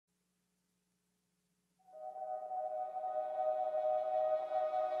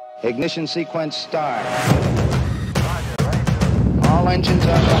Ignition sequence start. All engines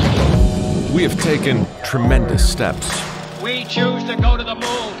are running. We have taken tremendous steps. We choose to go to the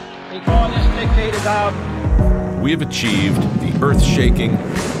moon before this decade is out. We have achieved the earth-shaking,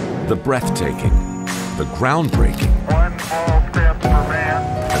 the breathtaking, the groundbreaking, One small step for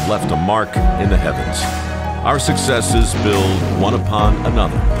man, and left a mark in the heavens. Our successes build one upon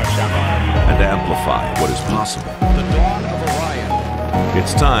another and amplify what is possible. The dawn of Orion.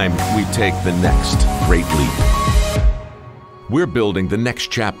 It's time we take the next great leap. We're building the next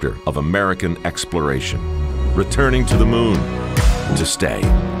chapter of American exploration, returning to the moon to stay,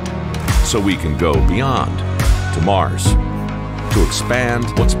 so we can go beyond to Mars, to expand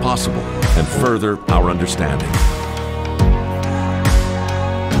what's possible and further our understanding.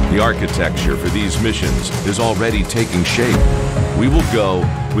 The architecture for these missions is already taking shape. We will go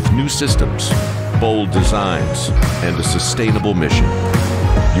with new systems, bold designs, and a sustainable mission.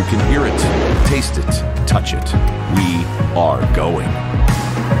 You can hear it, taste it, touch it. We are going.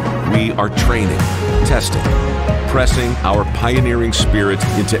 We are training, testing, pressing our pioneering spirit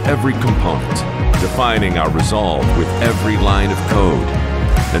into every component, defining our resolve with every line of code,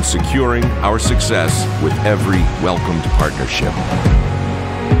 and securing our success with every welcomed partnership.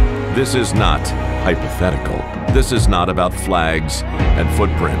 This is not hypothetical. This is not about flags and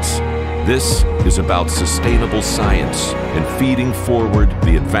footprints. This is about sustainable science and feeding forward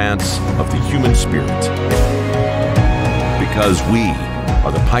the advance of the human spirit. Because we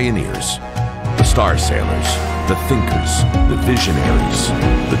are the pioneers, the star sailors, the thinkers, the visionaries,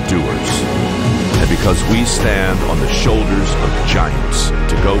 the doers. And because we stand on the shoulders of giants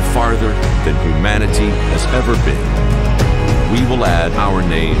to go farther than humanity has ever been, we will add our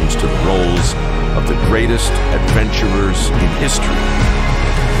names to the rolls of the greatest adventurers in history.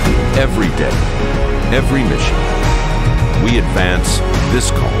 Every day, every mission, we advance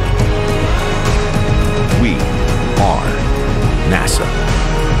this call. We are NASA.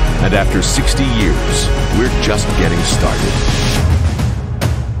 And after 60 years, we're just getting started.